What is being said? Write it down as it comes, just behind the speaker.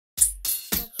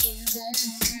Hey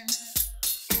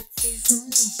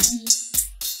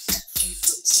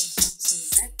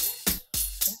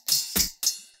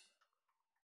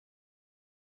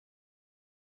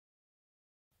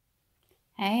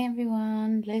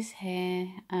everyone, Liz here.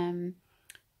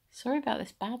 Sorry about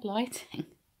this bad lighting.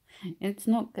 It's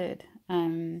not good.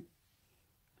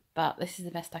 But this is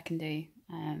the best I can do.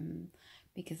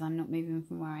 Because I'm not moving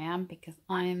from where I am because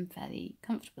I'm fairly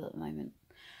comfortable at the moment.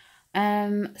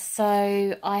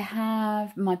 So I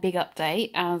have my big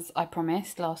update, as I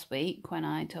promised last week when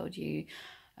I told you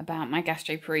about my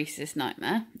gastroparesis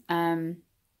nightmare. And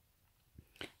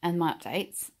my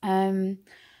updates.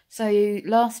 So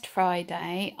last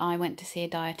Friday I went to see a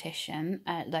dietitian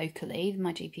locally.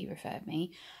 My GP referred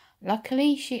me.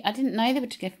 Luckily, I didn't know there were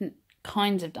different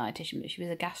kinds of dietitian, but she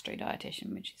was a gastro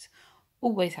dietitian, which is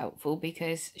always helpful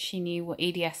because she knew what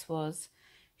EDS was,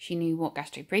 she knew what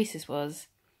gastroparesis was.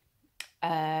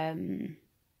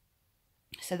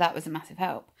 So that was a massive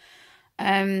help.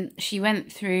 She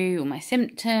went through all my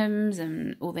symptoms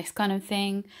and all this kind of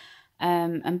thing.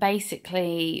 And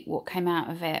basically what came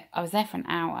out of it, I was there for an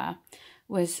hour,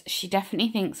 was she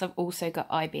definitely thinks I've also got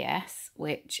IBS,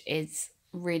 which is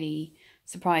really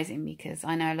surprising because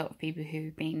I know a lot of people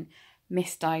who've been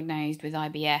misdiagnosed with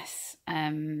IBS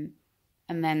and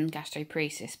then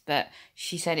gastroparesis, but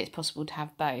she said it's possible to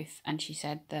have both, and she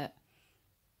said that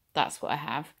that's what I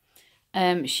have.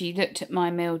 She looked at my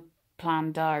meal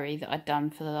plan diary that I'd done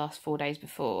for the last 4 days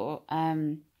before.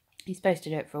 He's supposed to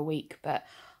do it for a week, but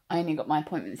I only got my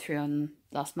appointment through on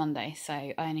last Monday, so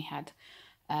I only had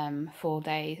 4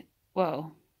 days,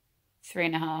 well,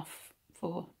 3.5,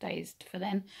 4 days for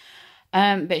then.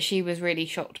 But she was really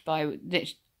shocked by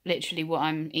literally what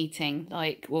I'm eating,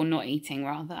 not eating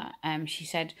rather. She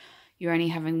said you're only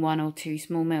having 1 or 2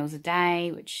 small meals a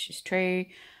day, which is true.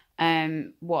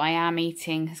 What I am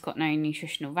eating has got no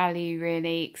nutritional value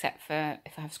really, except for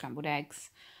if I have scrambled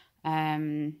eggs.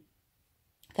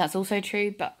 That's also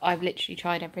true, but I've literally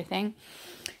tried everything.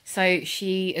 So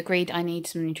she agreed I need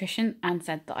some nutrition and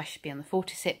said that I should be on the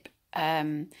Fortisip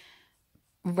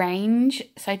range,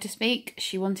 so to speak.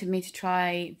 She wanted me to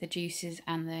try the juices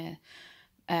and the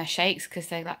shakes because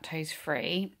they're lactose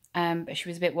free. But she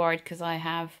was a bit worried because I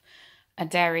have a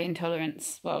dairy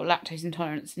intolerance, lactose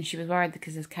intolerance, and she was worried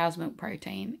because there's cow's milk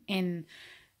protein in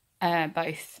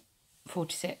both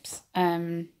Fortisips.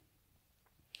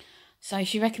 So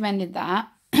she recommended that.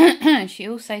 She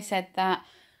also said that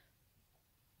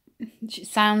it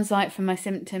sounds like from my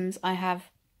symptoms I have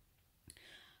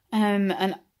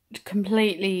a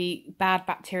completely bad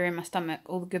bacteria in my stomach.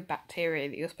 All the good bacteria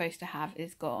that you're supposed to have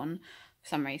is gone for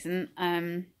some reason.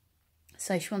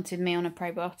 So she wanted me on a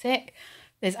probiotic.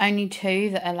 There's only 2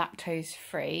 that are lactose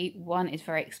free. One is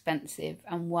very expensive,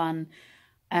 and one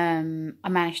I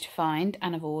managed to find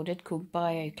and have ordered, called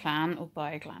BioClan or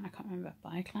BioClan. I can't remember.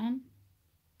 BioClan?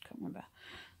 Can't remember.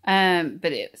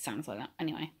 But it sounds like that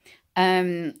anyway.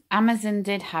 Amazon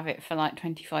did have it for like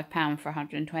 £25 for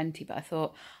 120, but I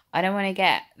thought I don't want to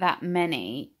get that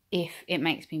many if it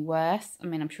makes me worse. I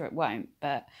mean, I'm sure it won't,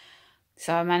 but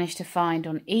so I managed to find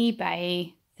on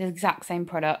eBay the exact same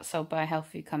product sold by a health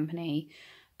food company,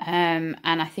 and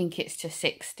I think it's just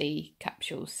 60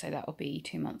 capsules, so that'll be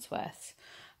 2 months worth.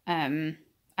 I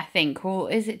think,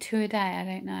 or is it 2 a day? I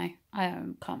don't know. I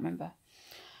can't remember.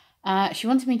 She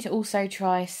wanted me to also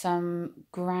try some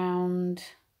ground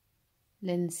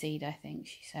linseed, I think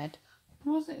she said.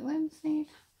 Was it linseed?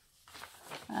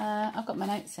 I've got my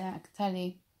notes here, I can tell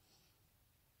you.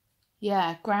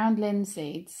 Yeah, ground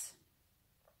linseeds.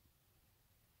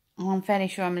 I'm fairly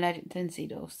sure I'm allergic to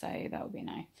linseed oil, so that would be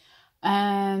no.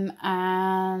 And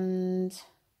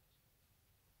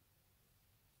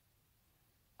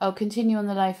I'll continue on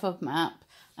the low FODMAP,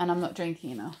 and I'm not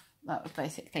drinking enough. That was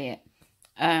basically it.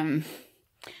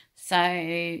 So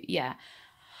yeah,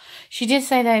 she did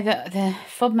say though that the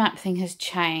FODMAP thing has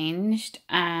changed,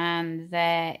 and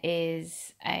there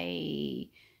is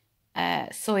a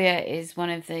soya is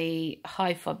one of the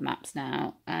high FODMAPs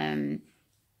now.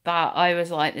 But I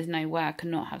was like, there's no way I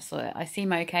cannot have soya. I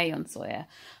seem okay on soya.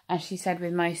 As she said,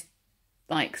 with most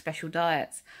like special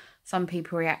diets, some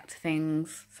people react to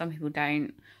things, some people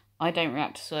don't. I don't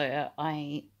react to soya.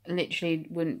 I literally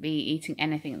wouldn't be eating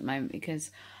anything at the moment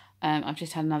because I've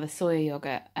just had another soya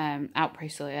yogurt, Outpro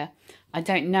soya. I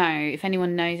don't know if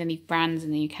anyone knows any brands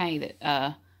in the UK that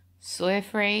are soya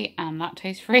free and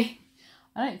lactose free.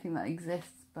 I don't think that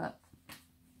exists, but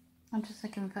I'm just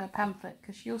looking for a pamphlet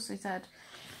because she also said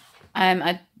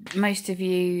most of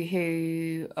you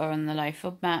who are on the low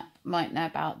FODMAP might know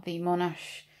about the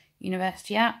Monash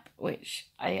University app, which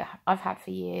I've had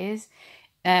for years.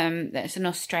 That's an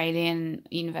Australian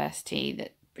university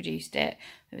that produced it.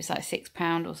 It was like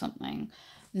 £6 or something.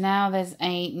 Now there's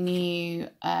a new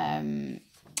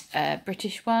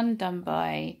British one done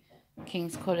by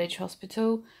King's College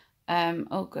Hospital.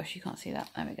 Oh gosh, you can't see that.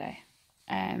 There we go.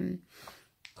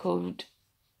 Called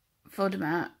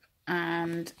FODMAP,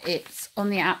 and it's on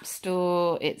the App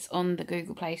Store. It's on the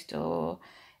Google Play Store.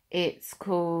 It's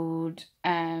called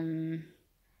Food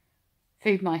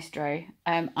Maestro.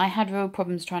 I had real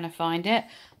problems trying to find it,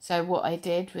 so what I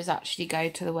did was actually go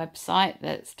to the website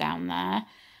that's down there.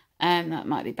 That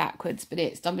might be backwards, but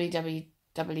it's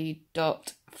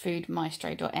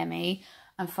www.foodmaestro.me,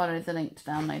 and follow the link to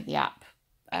download the app.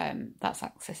 That's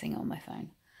accessing on my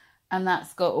phone, and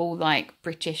that's got all like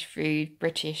British food,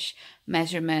 British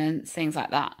measurements, things like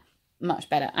that. Much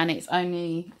better, and it's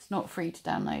not free to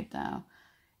download now.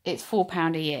 It's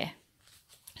 £4 a year,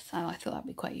 so I thought that'd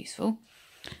be quite useful.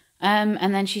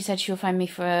 And then she said she'll phone me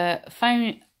for a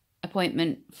phone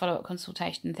appointment, follow-up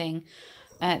consultation thing.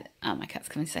 Oh, my cat's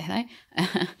coming to say hello.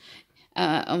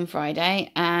 On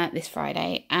Friday, this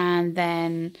Friday. And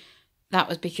then that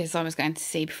was because I was going to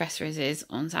see Professor Aziz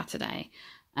on Saturday.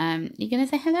 You going to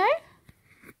say hello?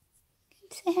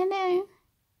 Say hello.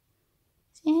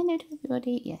 Say hello to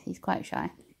everybody. Yes, he's quite shy.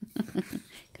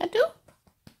 Cuddle.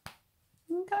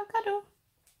 Go cuddle.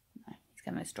 No, he's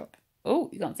going to stop. Oh,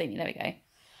 you can't see me. There we go.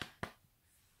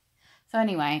 So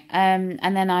anyway, and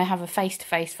then I have a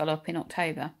face-to-face follow-up in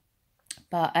October.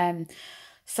 But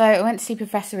so I went to see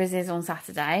Professor Aziz on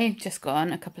Saturday, just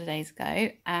gone a couple of days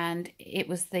ago, and it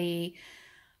was the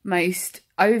most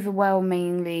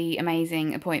overwhelmingly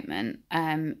amazing appointment.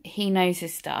 He knows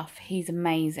his stuff. He's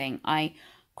amazing. I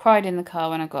cried in the car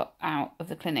when I got out of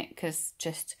the clinic, because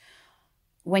just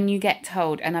when you get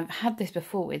told, and I've had this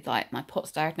before with like my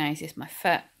POTS diagnosis, my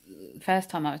first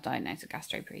time I was diagnosed with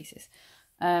gastroparesis.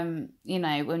 You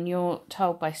know, when you're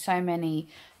told by so many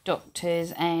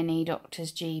doctors, A&E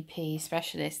doctors, GP,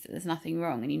 specialists that there's nothing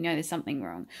wrong, and you know there's something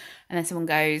wrong, and then someone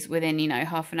goes within, you know,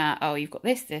 half an hour, oh, you've got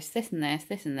this, and this, and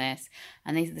this,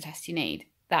 and these are the tests you need.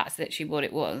 That's literally what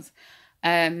it was.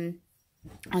 He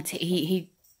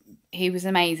was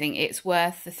amazing. It's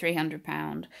worth the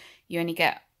 £300. You only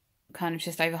get kind of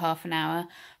just over half an hour,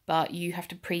 but you have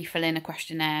to pre-fill in a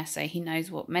questionnaire, so he knows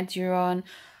what meds you're on,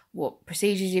 what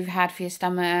procedures you've had for your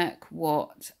stomach,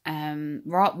 what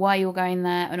why you're going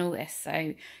there, and all this.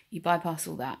 So you bypass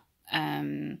all that.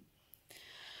 And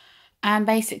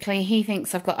basically he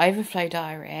thinks I've got overflow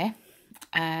diarrhea.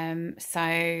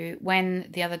 So when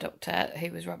the other doctor,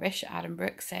 who was rubbish, Adam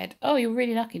Brooks, said, oh, you're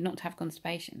really lucky not to have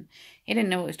constipation, he didn't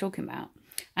know what he was talking about.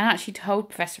 And I actually told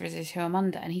Professor Aziz who I'm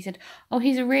under, and he said, oh,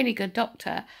 he's a really good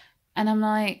doctor. And I'm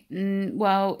like,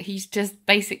 well, he's just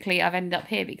basically, I've ended up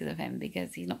here because of him,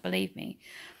 because he's not believed me.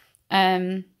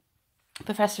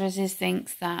 Professor Aziz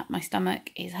thinks that my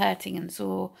stomach is hurting and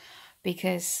sore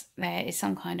because there is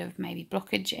some kind of maybe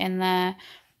blockage in there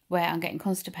where I'm getting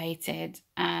constipated,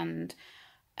 and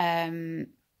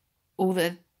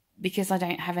because I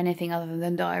don't have anything other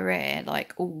than diarrhea,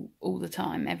 like all the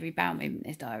time, every bowel movement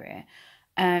is diarrhea.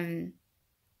 Pardon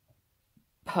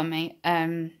me.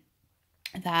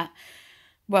 That,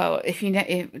 well, if you know,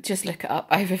 just look it up,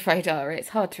 overflow diarrhea. It's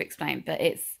hard to explain, but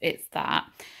it's that.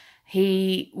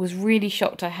 He was really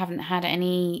shocked I haven't had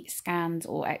any scans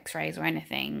or x-rays or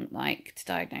anything like to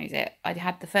diagnose it. I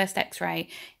had the first x-ray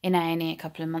in A&E a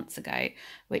couple of months ago,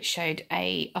 which showed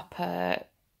a upper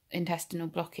intestinal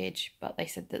blockage, but they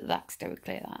said that the Baxter would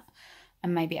clear that,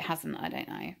 and maybe it hasn't, I don't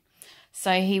know.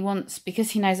 So he wants,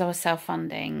 because he knows I was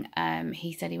self-funding,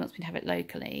 he said he wants me to have it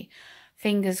locally.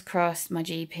 Fingers crossed my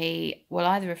GP will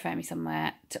either refer me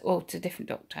somewhere to a different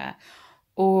doctor,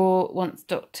 or once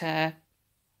Dr.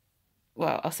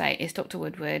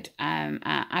 Woodward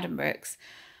at Adam Brooks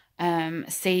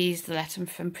sees the letter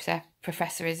from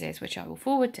Professor Aziz, which I will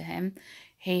forward to him,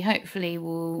 he hopefully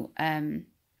will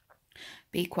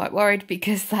be quite worried,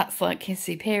 because that's like his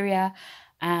superior,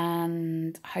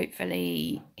 and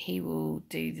hopefully he will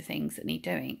do the things that need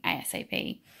doing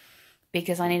ASAP.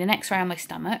 Because I need an x-ray on my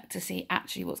stomach to see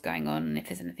actually what's going on and if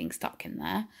there's anything stuck in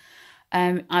there.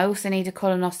 I also need a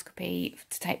colonoscopy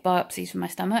to take biopsies from my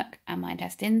stomach and my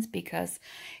intestines, because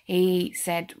he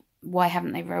said, why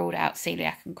haven't they rolled out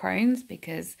celiac and Crohn's?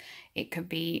 Because it could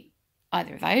be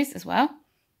either of those as well.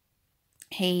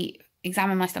 He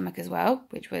examined my stomach as well,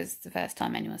 which was the first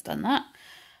time anyone's done that.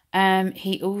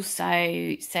 He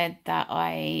also said that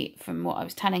from what I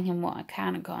was telling him, what I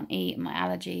can and can't eat, and my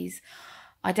allergies,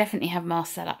 I definitely have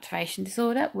mast cell activation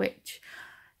disorder, which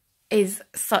is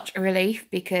such a relief,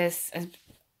 because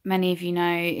many of you know,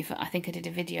 I think I did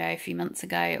a video a few months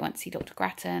ago. I went to see Dr.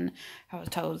 Grattan. I was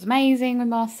told it was amazing with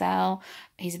Marcel.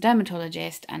 He's a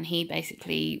dermatologist, and he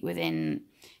basically, within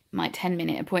my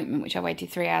 10-minute appointment, which I waited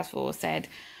 3 hours for, said,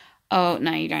 oh,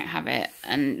 no, you don't have it,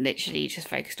 and literally just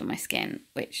focused on my skin,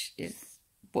 which is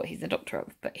what he's the doctor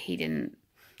of, but he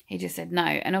just said no,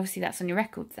 and obviously that's on your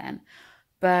records then.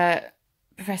 But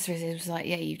Professor Aziz was like,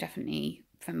 yeah, you've definitely,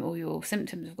 from all your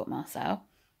symptoms, have got Marcel.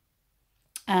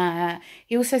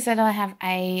 He also said I have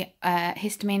a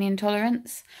histamine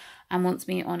intolerance and wants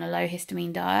me on a low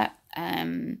histamine diet.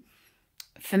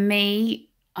 For me,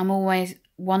 I'm always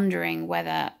wondering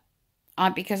whether,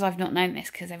 because I've not known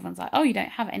this, because everyone's like, oh, you don't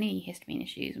have any histamine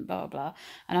issues and blah, blah, blah.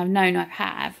 And I've known I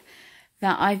have,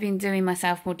 that I've been doing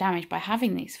myself more damage by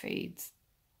having these foods.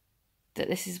 That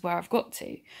this is where I've got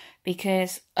to.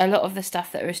 Because a lot of the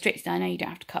stuff that are restricted, I know you don't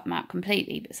have to cut them out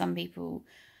completely, but some people,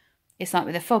 it's like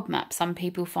with a FODMAP, some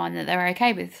people find that they're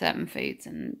okay with certain foods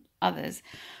and others.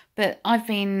 But I've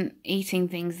been eating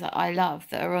things that I love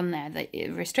that are on there that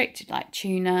are restricted, like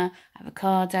tuna,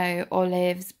 avocado,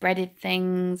 olives, breaded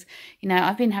things. You know,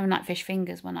 I've been having like fish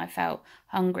fingers when I felt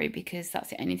hungry because that's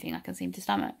the only thing I can seem to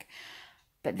stomach.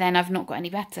 But then I've not got any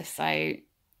better, so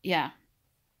yeah.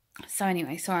 So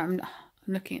anyway, sorry, I'm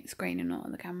looking at the screen and not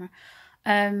on the camera.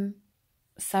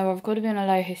 So I've got to be on a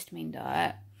low histamine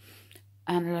diet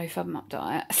and a low FODMAP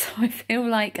diet. So I feel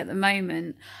like at the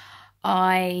moment, should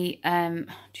I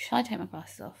take my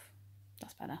glasses off?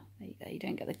 That's better. There you go. You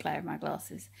don't get the glare of my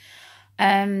glasses.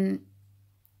 So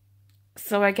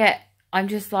I'm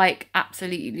just like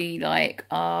absolutely like,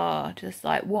 just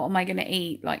like, what am I going to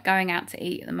eat? Like going out to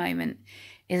eat at the moment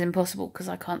is impossible because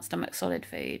I can't stomach solid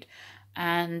food.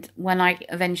 And when I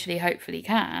eventually hopefully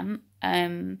can,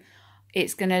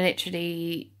 it's going to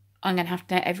literally, I'm going to have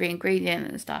to know every ingredient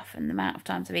and stuff and the amount of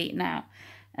times I've eaten out.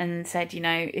 And said, you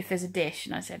know, if there's a dish,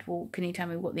 and I said, well, can you tell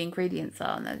me what the ingredients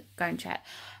are? And they go and check.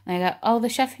 And they go, oh, the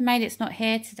chef who made it's not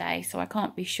here today, so I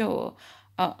can't be sure.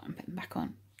 Oh, I'm putting them back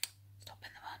on. Stop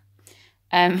in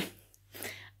the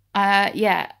one.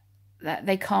 Yeah,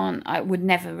 they can't. I would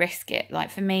never risk it.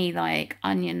 Like for me, like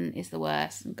onion is the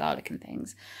worst, and garlic and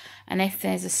things. And if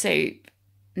there's a soup,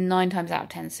 9 times out of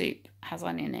 10 soup has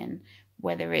onion in,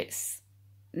 whether it's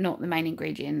not the main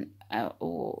ingredient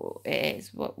or it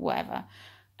is, whatever.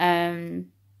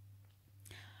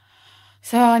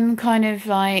 So I'm kind of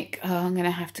like, I'm going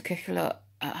to have to cook a lot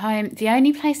at home. The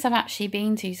only place I've actually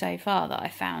been to so far that I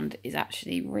found is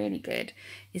actually really good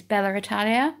is Bella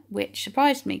Italia, which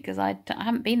surprised me because I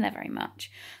haven't been there very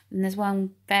much. And there's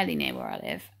one fairly near where I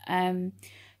live.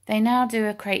 They now do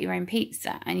a create your own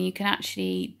pizza, and you can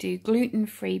actually do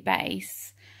gluten-free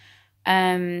base.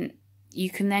 You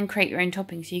can then create your own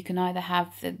toppings. So you can either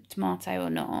have the tomato or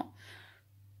not.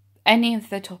 Any of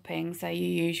the toppings, so you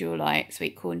use your like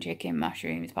sweet corn, chicken,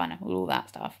 mushrooms, pineapple, all that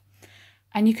stuff.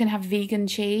 And you can have vegan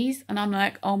cheese. And I'm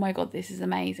like, oh my God, this is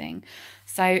amazing.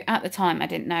 So at the time, I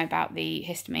didn't know about the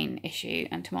histamine issue,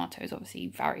 and tomato is obviously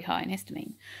very high in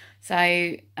histamine. So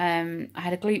I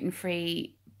had a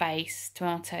gluten-free base,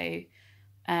 tomato,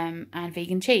 and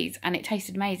vegan cheese, and it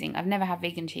tasted amazing. I've never had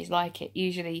vegan cheese like it.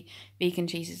 Usually vegan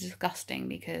cheese is disgusting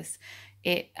because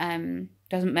it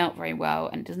doesn't melt very well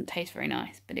and it doesn't taste very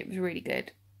nice, but it was really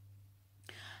good.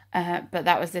 But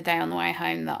that was the day on the way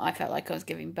home that I felt like I was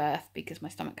giving birth because my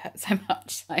stomach hurt so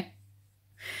much. So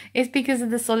it's because of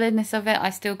the solidness of it.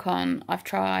 I still can't. I've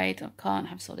tried. I can't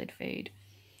have solid food.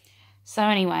 So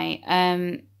anyway,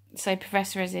 so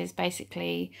Professor Aziz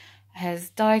basically has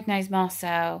diagnosed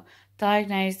Marcel,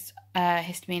 diagnosed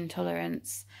histamine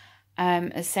intolerance,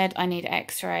 has said I need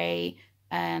x-ray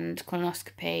and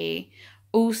colonoscopy.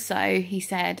 Also, he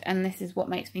said, and this is what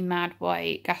makes me mad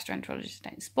why gastroenterologists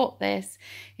don't spot this,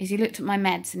 is he looked at my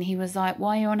meds and he was like,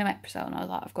 why are you on omeprazole? And I was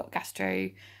like, I've got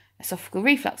gastroesophageal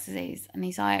reflux disease. And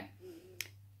he's like,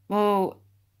 well,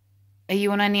 are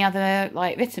you on any other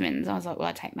like vitamins? I was like, well,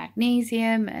 I take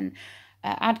magnesium and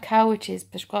Adcal, which is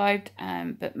prescribed,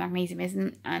 but magnesium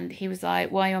isn't. And he was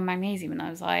like, why are you on magnesium? And I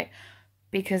was like,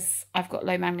 because I've got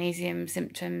low magnesium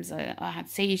symptoms. I had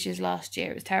seizures last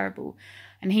year. It was terrible.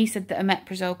 And he said that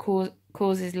omeprazole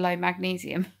causes low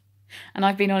magnesium. And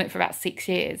I've been on it for about 6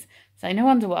 years. So no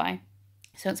wonder why.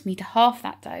 So he wants me to half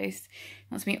that dose. He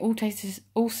wants me also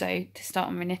to start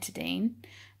on ranitidine,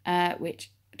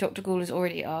 which Dr. Gall has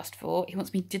already asked for. He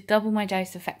wants me to double my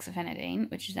dose of fexofenadine,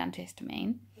 which is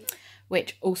antihistamine,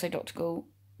 which also Dr. Gall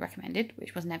recommended,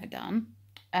 which was never done.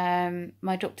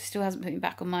 My doctor still hasn't put me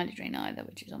back on Midodrine either,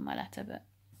 which is on my letter, but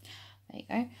there you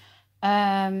go.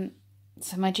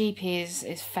 So my GP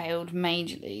is failed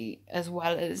majorly, as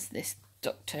well as this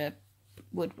Dr.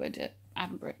 Woodward at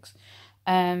Addenbrooke's.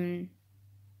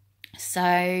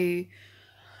 So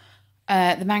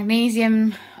the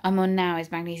magnesium I'm on now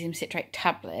is magnesium citrate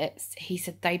tablets. He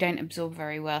said they don't absorb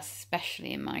very well,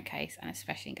 especially in my case, and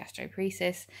especially in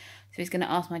gastroparesis. So he's going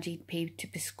to ask my GP to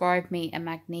prescribe me a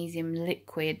magnesium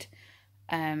liquid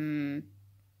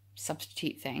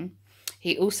substitute thing.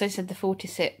 He also said the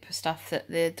Fortisip stuff that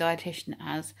the dietitian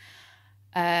has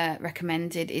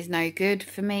recommended is no good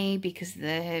for me because of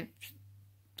the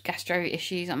gastro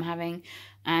issues I'm having.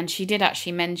 And she did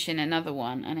actually mention another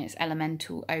one, and it's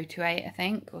Elemental 028, I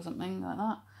think, or something like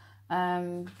that.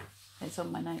 It's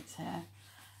on my notes here.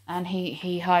 And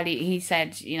he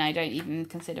said, don't even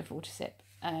consider Fortisip.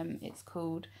 It's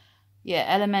called,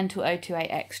 Elemental 028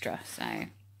 Extra. So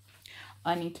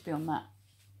I need to be on that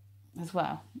as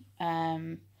well.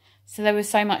 So there was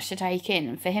so much to take in.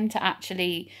 And for him to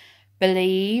actually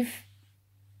believe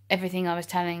everything I was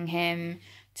telling him,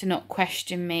 to not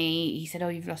question me. He said,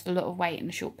 you've lost a lot of weight in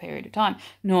a short period of time.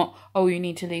 Not, you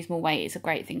need to lose more weight. It's a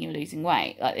great thing you're losing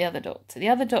weight. Like the other doctor. The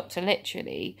other doctor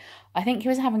literally, I think he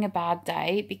was having a bad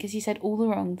day because he said all the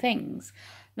wrong things.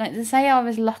 Like to say I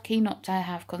was lucky not to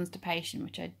have constipation,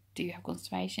 which I do have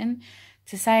constipation.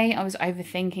 To say I was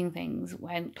overthinking things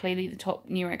when clearly the top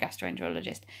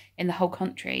neurogastroenterologist in the whole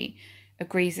country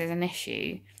agrees there's an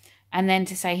issue. And then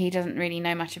to say he doesn't really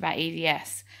know much about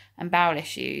EDS and bowel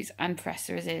issues, and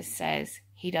Professor Aziz says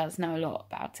he does know a lot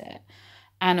about it.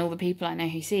 And all the people I know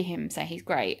who see him say he's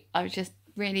great. I was just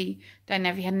really don't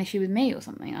know if he had an issue with me or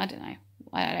something. I don't know.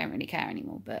 I don't really care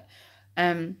anymore. But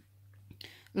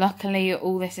luckily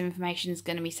all this information is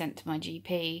going to be sent to my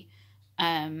GP.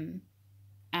 And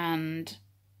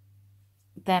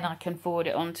then I can forward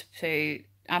it on to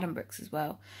Adam Brooks as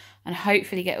well, and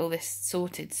hopefully get all this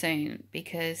sorted soon,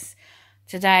 because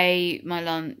today my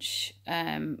lunch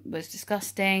was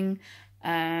disgusting.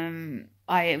 I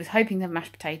was hoping to have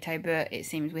mashed potato, but it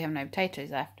seems we have no potatoes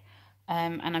left,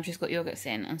 and I've just got yogurts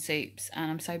in and soups, and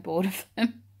I'm so bored of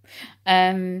them.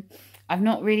 I've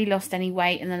not really lost any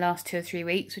weight in the last 2 or 3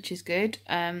 weeks, which is good.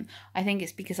 I think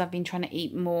it's because I've been trying to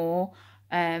eat more.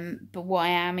 But what I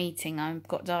am eating, I've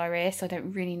got diarrhea, so I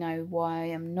don't really know why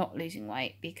I'm not losing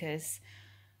weight, because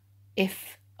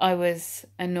if I was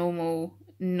a normal,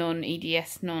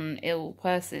 non-EDS, non-ill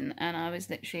person, and I was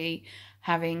literally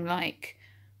having like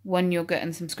 1 yogurt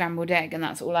and some scrambled egg, and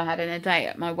that's all I had in a day,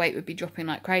 my weight would be dropping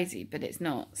like crazy, but it's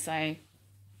not, so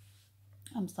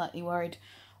I'm slightly worried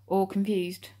or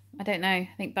confused. I don't know, I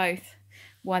think both,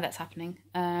 why that's happening.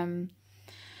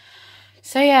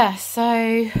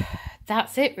 So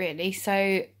that's it really.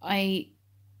 So I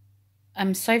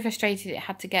am so frustrated it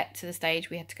had to get to the stage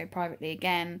we had to go privately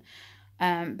again.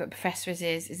 But Professor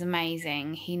Aziz is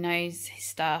amazing. He knows his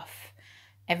stuff.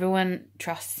 Everyone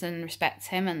trusts and respects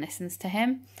him and listens to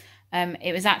him.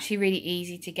 It was actually really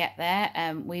easy to get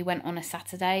there. We went on a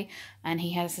Saturday, and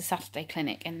he has a Saturday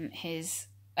clinic in his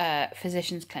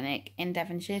physician's clinic in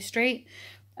Devonshire Street,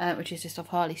 which is just off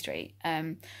Harley Street.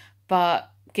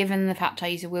 But given the fact I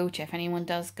use a wheelchair, if anyone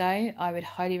does go, I would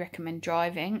highly recommend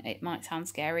driving. It might sound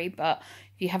scary, but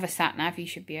if you have a sat-nav, you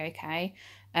should be okay.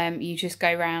 You just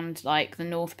go around like the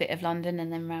north bit of London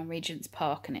and then around Regent's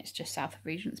Park, and it's just south of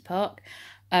Regent's Park.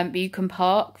 But you can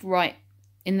park right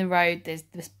in the road.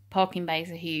 The parking bays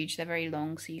are huge. They're very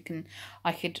long, so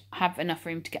I could have enough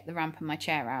room to get the ramp and my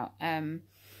chair out.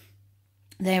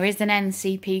 There is an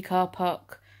NCP car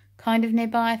park kind of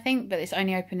nearby, I think, but it's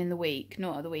only open in the week,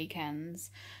 not at the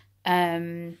weekends.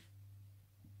 And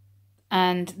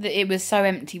it was so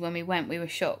empty when we went, we were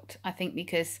shocked. I think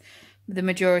because the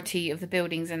majority of the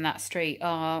buildings in that street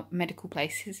are medical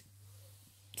places,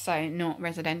 so not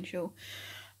residential.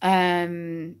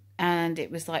 And it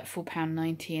was like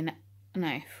 £4.90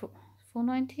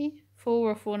 £4.90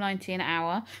 or £4.90 an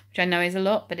hour, which I know is a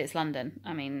lot, but it's London.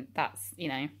 I mean, that's,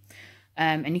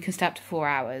 and you can stay up to 4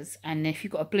 hours, and if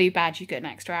you've got a blue badge you get an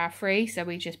extra hour free. So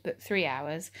we just booked 3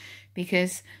 hours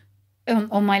because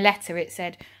on my letter it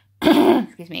said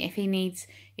excuse me, if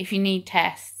you need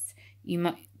tests you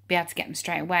might be able to get them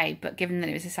straight away, but given that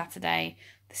it was a Saturday,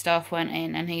 the staff weren't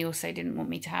in, and he also didn't want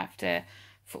me to have to,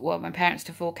 my parents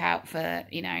to fork out for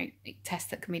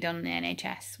tests that can be done on the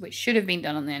NHS, which should have been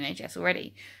done on the NHS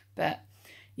already. But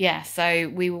yeah, so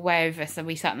we were way over, so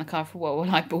we sat in the car for a while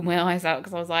while I bawled my eyes out,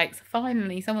 because I was like,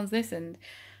 finally, someone's listened.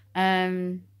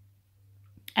 And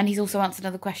he's also answered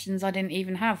other questions I didn't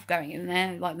even have going in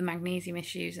there, like the magnesium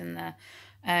issues and the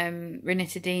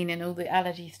ranitidine and all the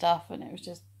allergy stuff, and it was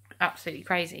just absolutely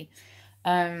crazy.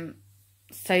 So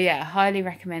yeah, highly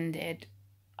recommended.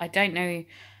 I don't know,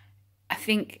 I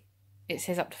think it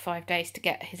says up to 5 days to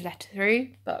get his letter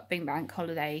through, but being bank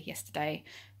holiday yesterday,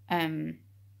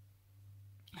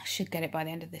 I should get it by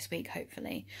the end of this week,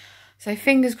 hopefully. So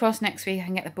fingers crossed next week I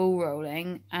can get the ball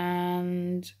rolling.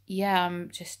 And yeah, I'm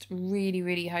just really,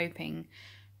 really hoping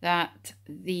that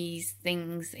these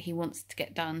things that he wants to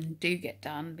get done do get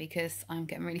done, because I'm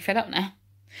getting really fed up now.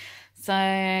 So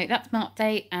that's my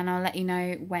update, and I'll let you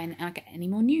know when I get any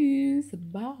more news.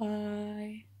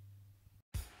 Bye.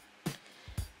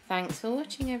 Thanks for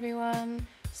watching, everyone.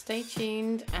 Stay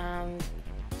tuned and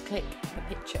click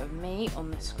the picture of me on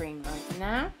the screen right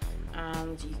now,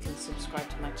 and you can subscribe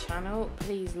to my channel.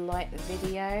 Please like the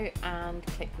video and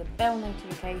click the bell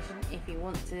notification if you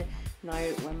want to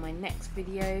know when my next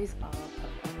videos are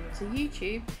put onto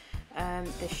YouTube.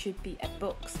 There should be a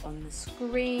box on the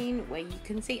screen where you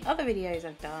can see other videos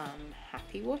I've done.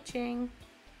 Happy watching!